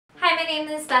name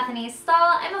is Bethany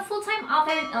Stahl. I'm a full-time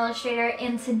author and illustrator,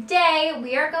 and today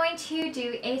we are going to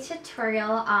do a tutorial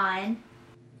on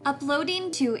uploading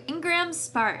to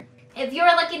IngramSpark. If you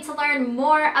are looking to learn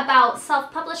more about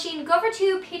self-publishing, go over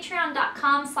to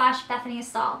patreon.com/Bethany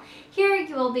Stahl. Here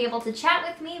you will be able to chat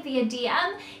with me via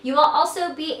DM. You will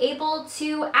also be able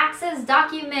to access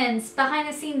documents,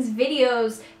 behind-the-scenes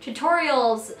videos,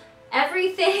 tutorials,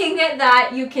 everything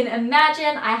that you can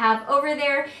imagine I have over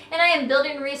there, and I am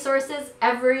building resources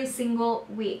every single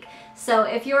week. So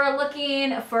if you're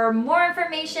looking for more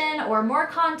information or more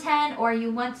content, or you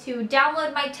want to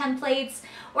download my templates,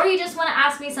 or you just want to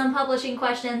ask me some publishing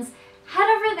questions,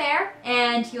 head over there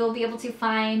and you'll be able to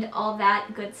find all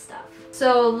that good stuff.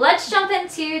 So let's jump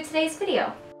into today's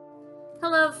video.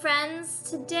 Hello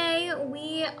friends, today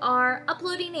we are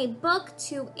uploading a book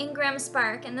to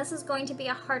IngramSpark, and this is going to be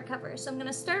a hardcover. So I'm going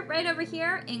to start right over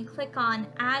here and click on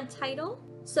Add Title.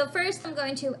 So first I'm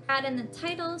going to add in the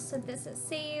title, so this is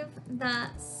Save the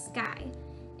Sky.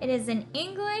 It is in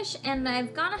English, and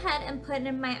I've gone ahead and put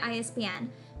in my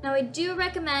ISBN. Now I do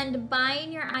recommend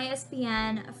buying your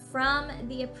ISBN from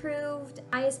the approved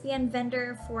ISBN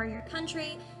vendor for your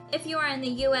country. If you are in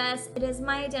the US, it is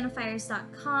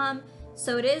myidentifiers.com.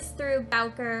 So it is through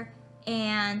Bowker,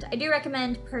 and I do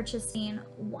recommend purchasing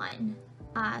one.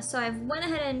 So I've went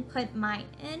ahead and put mine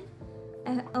in.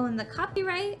 I own the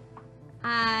copyright.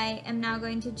 I am now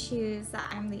going to choose that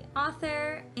I'm the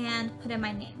author and put in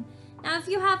my name. Now if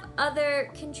you have other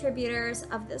contributors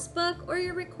of this book, or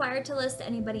you're required to list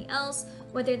anybody else,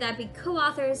 whether that be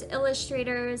co-authors,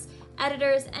 illustrators,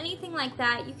 editors, anything like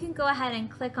that, you can go ahead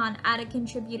and click on Add a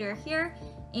Contributor here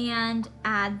and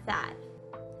add that.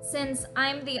 Since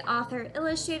I'm the author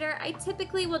illustrator, I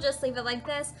typically will just leave it like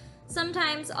this.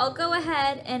 Sometimes I'll go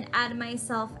ahead and add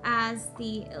myself as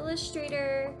the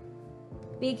illustrator,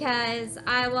 because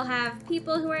I will have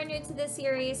people who are new to this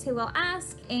series who will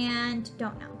ask and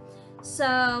don't know.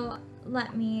 So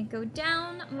let me go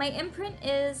down. My imprint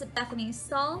is Bethany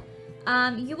Stahl.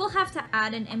 You will have to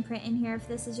add an imprint in here if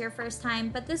this is your first time,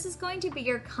 but this is going to be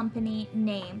your company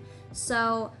name.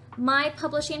 So my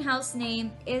publishing house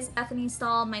name is Bethany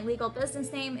Stahl. My legal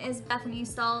business name is Bethany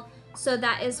Stahl. So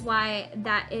that is why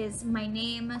that is my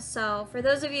name. So for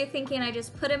those of you thinking I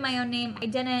just put in my own name, I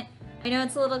didn't. I know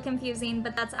it's a little confusing,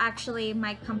 but that's actually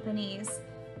my company's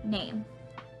name.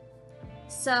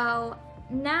 So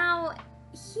now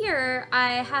here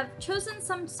I have chosen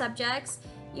some subjects.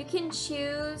 You can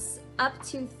choose up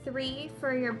to 3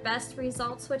 for your best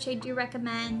results, which I do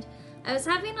recommend. I was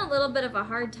having a little bit of a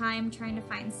hard time trying to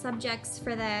find subjects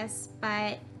for this,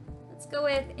 but let's go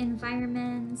with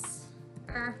environments,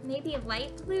 or maybe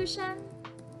light pollution.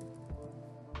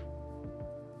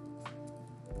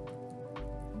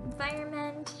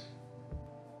 Environment.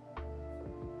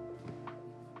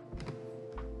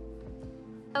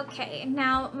 Okay,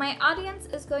 now my audience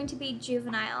is going to be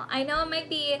juvenile. I know it might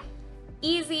be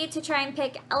easy to try and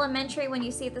pick elementary when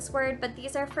you see this word, but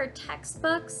these are for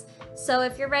textbooks. So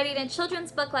if you're writing a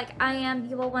children's book like I am,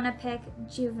 you will want to pick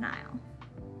juvenile.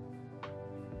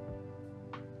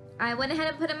 I went ahead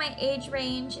and put in my age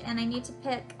range, and I need to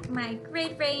pick my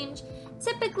grade range.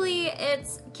 Typically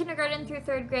it's kindergarten through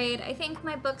 3rd grade. I think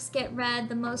my books get read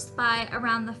the most by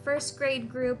around the 1st grade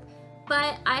group,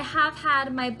 but I have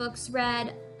had my books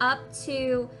read up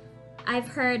to, I've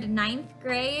heard 9th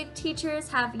grade teachers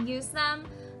have used them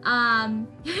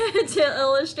to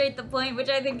illustrate the point, which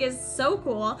I think is so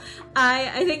cool.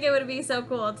 I think it would be so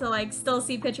cool to like still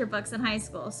see picture books in high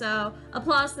school, so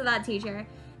applause to that teacher.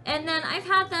 And then I've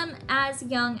had them as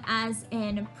young as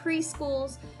in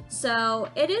preschools, so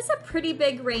it is a pretty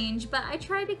big range, but I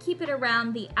try to keep it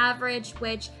around the average,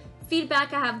 which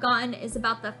feedback I have gotten is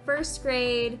about the 1st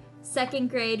grade, 2nd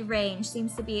grade range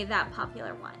seems to be that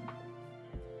popular one.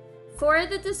 For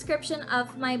the description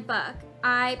of my book,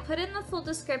 I put in the full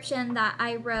description that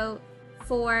I wrote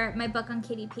for my book on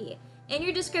KDP. In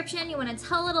your description, you want to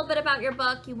tell a little bit about your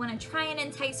book, you want to try and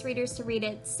entice readers to read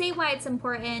it, say why it's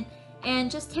important,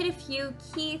 and just hit a few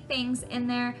key things in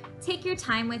there. Take your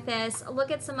time with this, look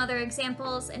at some other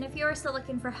examples, and if you're still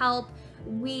looking for help,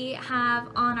 we have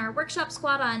on our workshop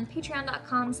squad on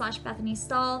patreon.com/Bethany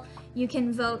Stahl. You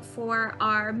can vote for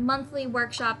our monthly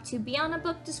workshop to be on a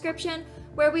book description,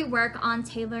 where we work on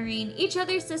tailoring each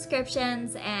other's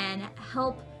descriptions and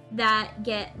help that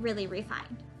get really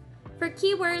refined. For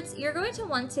keywords, you're going to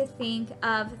want to think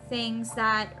of things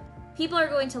that people are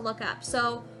going to look up.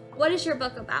 So what is your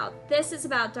book about? This is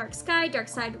about Dark Sky, Dark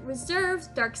Side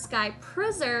Reserve, Dark Sky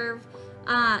Preserve,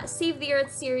 Save the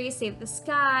Earth series, Save the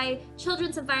Sky,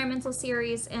 Children's Environmental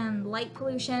series, and light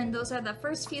pollution. Those are the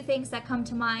first few things that come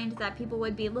to mind that people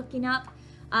would be looking up.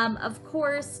 Of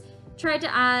course, try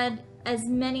to add as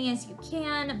many as you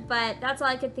can, but that's all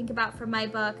I could think about for my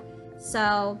book,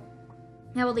 so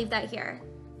I will leave that here.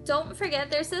 Don't forget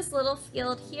there's this little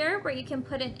field here where you can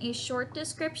put in a short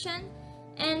description,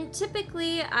 and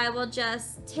typically I will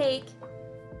just take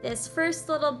this first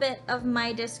little bit of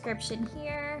my description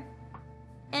here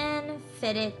and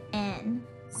fit it in.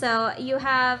 So you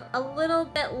have a little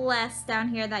bit less down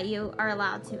here that you are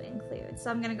allowed to include.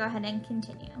 So I'm gonna go ahead and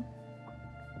continue.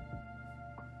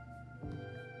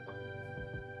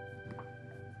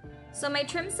 So my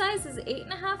trim size is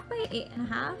 8.5 by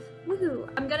 8.5. Woohoo!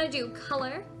 I'm gonna do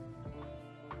color.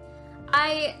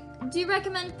 I do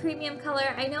recommend premium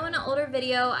color. I know in an older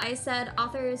video I said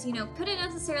authors, couldn't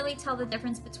necessarily tell the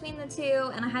difference between the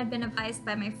two, and I had been advised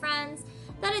by my friends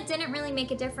that it didn't really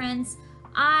make a difference.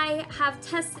 I have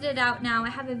tested it out now. I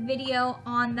have a video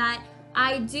on that.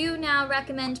 I do now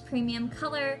recommend premium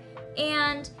color,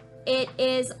 and it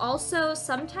is also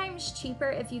sometimes cheaper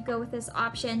if you go with this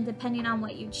option depending on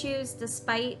what you choose,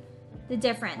 despite the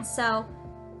difference. So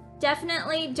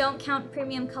definitely don't count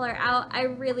premium color out. I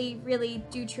really, really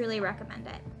do truly recommend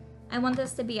it. I want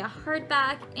this to be a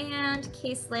hardback, and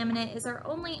case laminate is our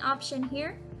only option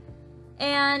here.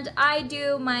 And I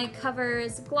do my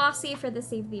covers glossy for the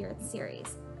Save the Earth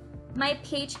series. My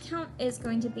page count is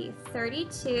going to be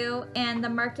 32, and the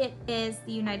market is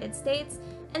the United States.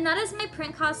 And that is my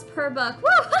print cost per book.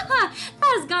 Woo! That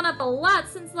has gone up a lot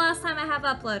since the last time I have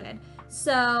uploaded.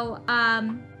 So,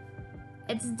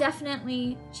 it's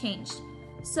definitely changed.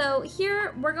 So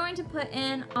here we're going to put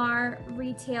in our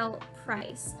retail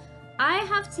price. I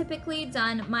have typically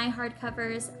done my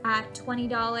hardcovers at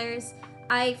 $20.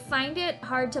 I find it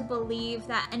hard to believe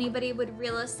that anybody would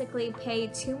realistically pay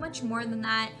too much more than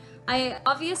that. I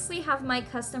obviously have my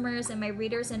customers and my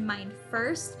readers in mind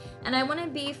first, and I want to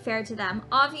be fair to them.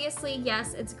 Obviously,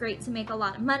 yes, it's great to make a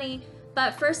lot of money,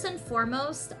 but first and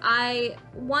foremost, I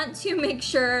want to make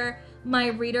sure my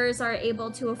readers are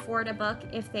able to afford a book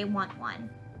if they want one.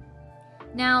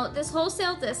 Now, this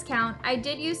wholesale discount, I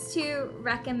did used to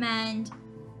recommend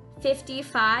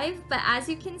 $55, but as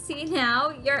you can see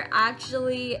now, you're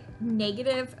actually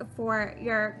negative for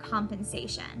your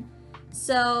compensation.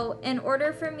 So in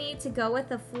order for me to go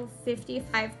with a full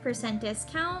 55%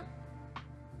 discount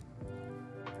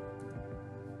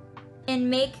and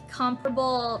make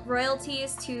comparable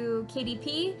royalties to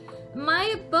KDP,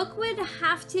 my book would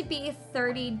have to be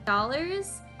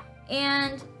 $30.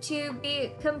 And to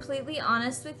be completely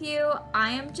honest with you,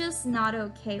 I am just not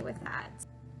okay with that.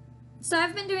 So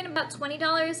I've been doing about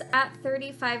 $20 at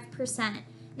 35%.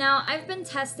 Now I've been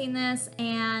testing this,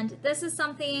 and this is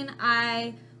something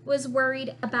I was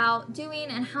worried about doing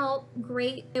and how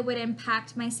great it would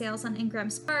impact my sales on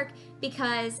IngramSpark,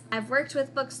 because I've worked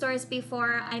with bookstores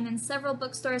before. I'm in several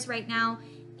bookstores right now,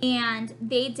 and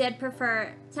they did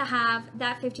prefer to have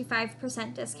that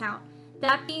 55% discount.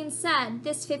 That being said,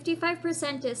 this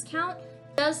 55% discount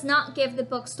does not give the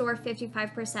bookstore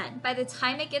 55%. By the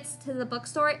time it gets to the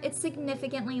bookstore, it's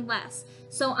significantly less.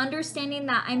 So understanding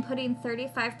that I'm putting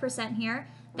 35% here,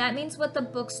 that means what the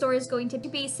bookstore is going to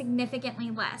be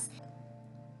significantly less.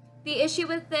 The issue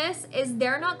with this is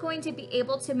they're not going to be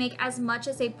able to make as much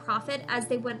as a profit as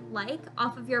they would like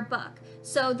off of your book.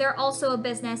 So they're also a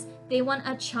business. They want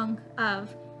a chunk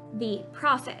of the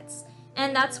profits.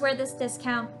 And that's where this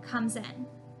discount comes in.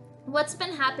 What's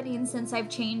been happening since I've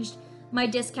changed my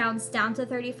discounts down to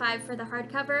 35 for the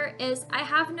hardcover is I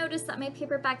have noticed that my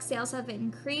paperback sales have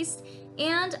increased,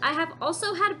 and I have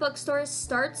also had bookstores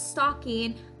start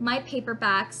stocking my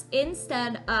paperbacks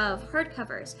instead of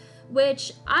hardcovers,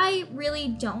 which I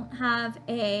really don't have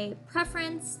a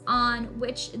preference on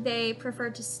which they prefer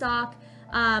to stock.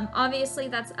 Obviously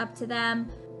that's up to them.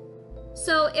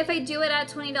 So if I do it at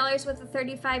 $20 with a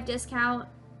 35 discount,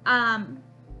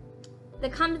 the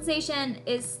compensation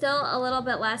is still a little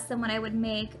bit less than what I would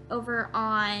make over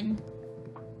on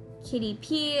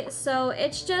KDP. So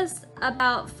it's just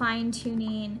about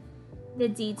fine-tuning the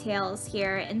details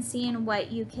here and seeing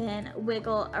what you can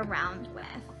wiggle around with.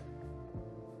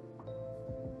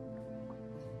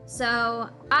 So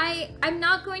I'm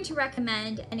not going to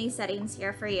recommend any settings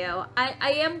here for you.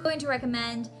 I am going to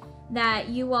recommend that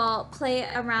you all play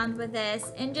around with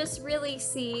this and just really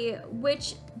see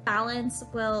which balance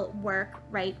will work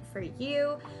right for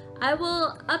you. I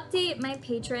will update my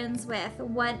patrons with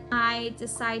what I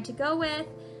decide to go with,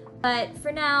 but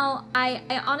for now, I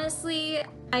honestly,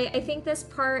 I think this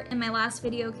part in my last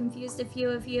video confused a few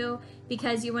of you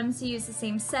because you wanted to use the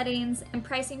same settings, and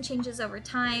pricing changes over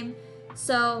time.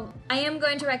 So I am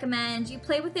going to recommend you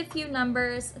play with a few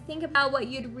numbers, think about what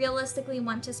you'd realistically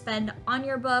want to spend on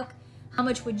your book, how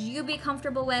much would you be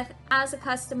comfortable with as a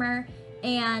customer,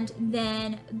 and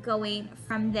then going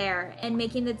from there and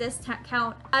making the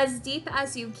discount as deep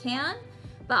as you can,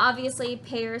 but obviously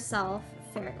pay yourself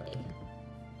fairly.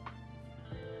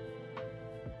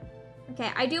 Okay,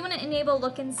 I do want to enable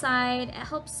look inside. It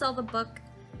helps sell the book.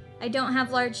 I don't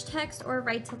have large text or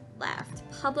right to left.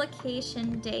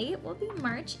 Publication date will be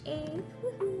March 8th.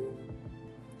 Woohoo.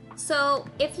 So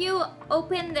if you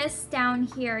open this down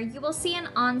here, you will see an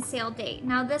on sale date.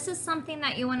 Now this is something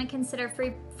that you want to consider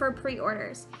for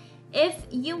pre-orders. If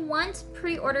you want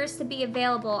pre-orders to be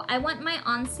available, I want my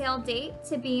on sale date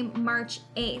to be March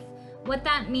 8th. What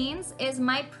that means is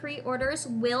my pre-orders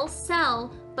will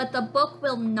sell, but the book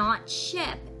will not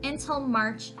ship until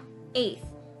March 8th.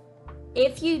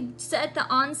 If you set the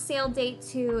on sale date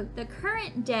to the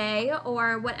current day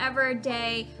or whatever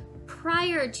day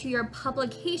prior to your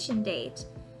publication date,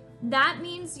 that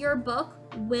means your book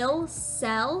will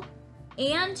sell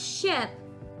and ship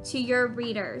to your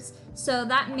readers. So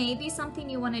that may be something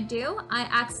you want to do. I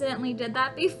accidentally did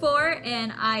that before,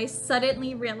 and I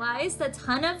suddenly realized a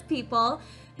ton of people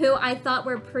who I thought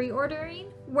were pre-ordering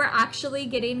were actually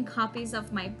getting copies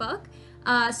of my book.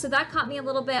 So that caught me a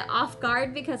little bit off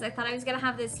guard because I thought I was gonna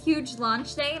have this huge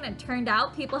launch day, and it turned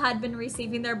out people had been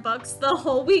receiving their books the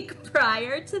whole week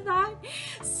prior to that.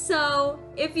 So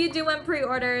if you do want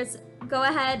pre-orders, go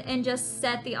ahead and just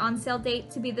set the on sale date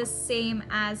to be the same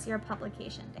as your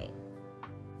publication date.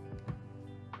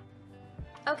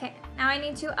 Okay, now I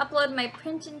need to upload my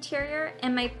print interior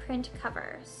and my print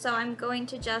cover. So I'm going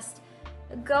to just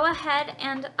go ahead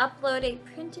and upload a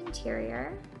print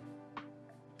interior.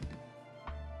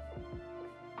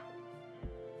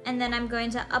 And then I'm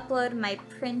going to upload my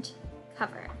print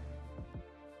cover.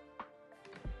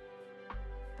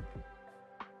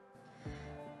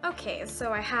 Okay,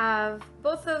 so I have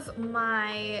both of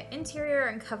my interior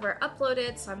and cover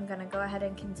uploaded, so I'm gonna go ahead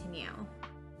and continue.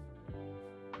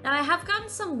 Now I have gotten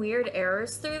some weird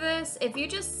errors through this. If you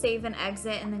just save and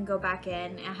exit and then go back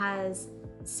in, it has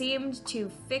seemed to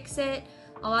fix it.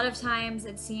 A lot of times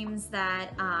it seems that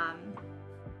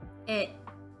it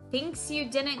thinks you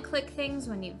didn't click things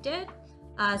when you did.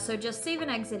 So just save and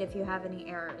exit if you have any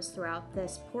errors throughout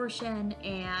this portion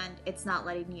and it's not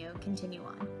letting you continue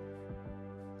on.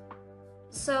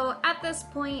 So at this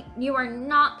point, you are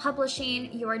not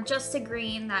publishing, you are just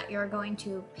agreeing that you're going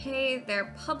to pay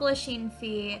their publishing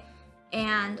fee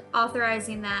and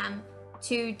authorizing them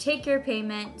to take your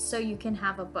payment so you can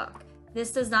have a book.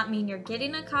 This does not mean you're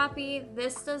getting a copy.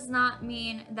 This does not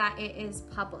mean that it is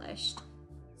published.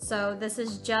 So this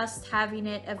is just having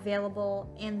it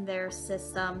available in their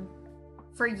system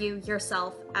for you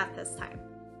yourself at this time.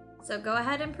 So go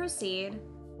ahead and proceed.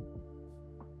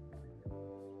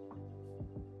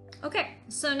 Okay,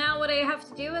 so now what I have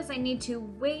to do is I need to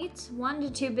wait 1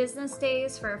 to 2 business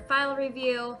days for a file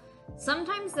review.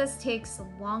 Sometimes this takes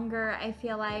longer, I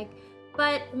feel like,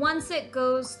 but once it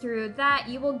goes through that,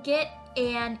 you will get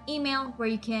an email where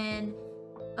you can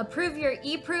approve your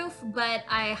e-proof, but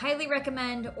I highly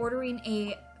recommend ordering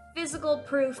a physical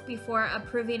proof before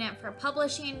approving it for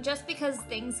publishing, just because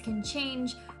things can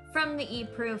change from the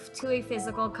e-proof to a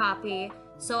physical copy.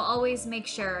 So always make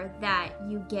sure that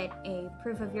you get a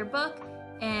proof of your book,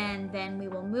 and then we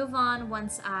will move on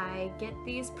once I get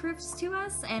these proofs to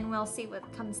us, and we'll see what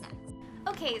comes next.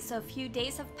 Okay, so a few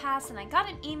days have passed and I got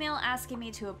an email asking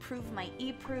me to approve my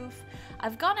e-proof.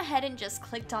 I've gone ahead and just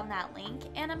clicked on that link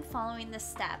and I'm following the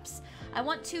steps. I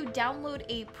want to download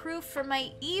a proof for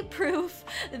my e-proof.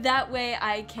 That way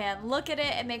I can look at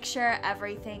it and make sure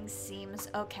everything seems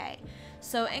okay.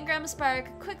 So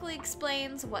IngramSpark quickly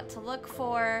explains what to look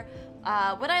for.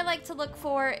 What I like to look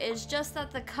for is just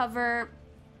that the cover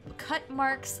cut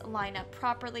marks line up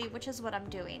properly, which is what I'm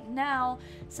doing now.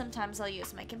 Sometimes I'll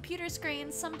use my computer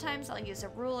screen, sometimes I'll use a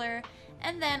ruler,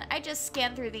 and then I just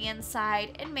scan through the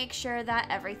inside and make sure that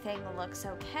everything looks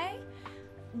okay.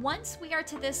 Once we are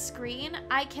to this screen,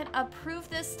 I can approve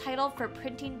this title for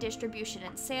printing, distribution,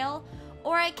 and sale,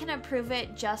 or I can approve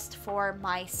it just for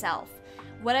myself.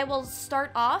 What I will start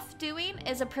off doing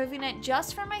is approving it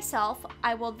just for myself.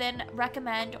 I will then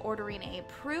recommend ordering a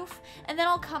proof, and then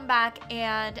I'll come back,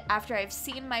 and after I've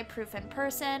seen my proof in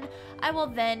person, I will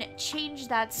then change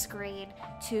that screen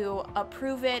to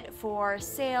approve it for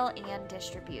sale and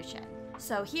distribution.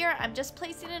 So here I'm just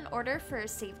placing an order for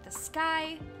Save the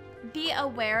Sky. Be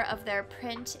aware of their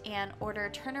print and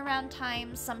order turnaround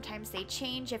times. Sometimes they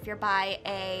change if you're by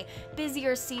a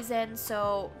busier season,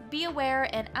 so be aware.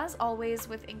 And as always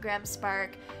with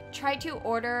IngramSpark, try to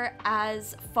order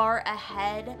as far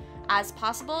ahead as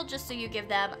possible just so you give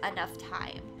them enough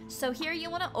time. So here you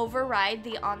want to override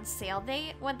the on sale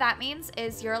date. What that means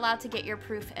is you're allowed to get your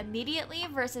proof immediately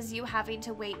versus you having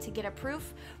to wait to get a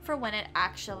proof for when it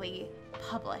actually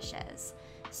publishes.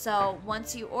 So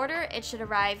once you order, it should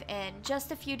arrive in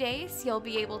just a few days. You'll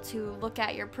be able to look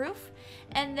at your proof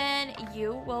and then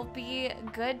you will be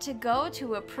good to go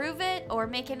to approve it or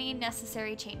make any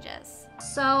necessary changes.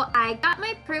 So I got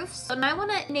my proof, so now I want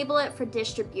to enable it for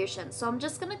distribution. So I'm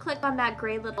just going to click on that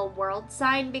gray little world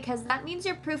sign because that means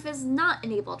your proof is not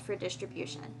enabled for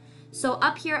distribution. So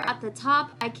up here at the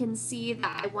top, I can see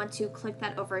that I want to click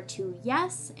that over to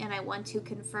yes, and I want to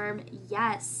confirm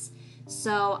yes.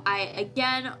 So I,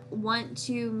 again, want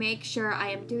to make sure I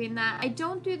am doing that. I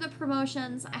don't do the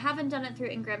promotions. I haven't done it through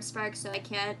IngramSpark, so I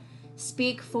can't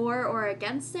speak for or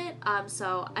against it.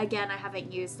 So again, I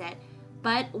haven't used it.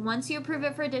 But once you approve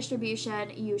it for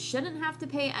distribution, you shouldn't have to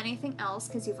pay anything else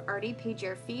because you've already paid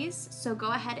your fees. So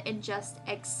go ahead and just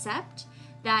accept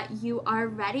that you are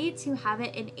ready to have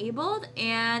it enabled,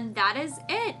 and that is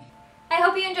it. I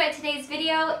hope you enjoyed today's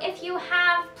video. If you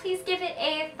have, please give it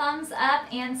a thumbs up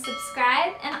and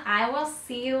subscribe, and I will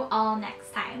see you all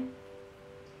next time.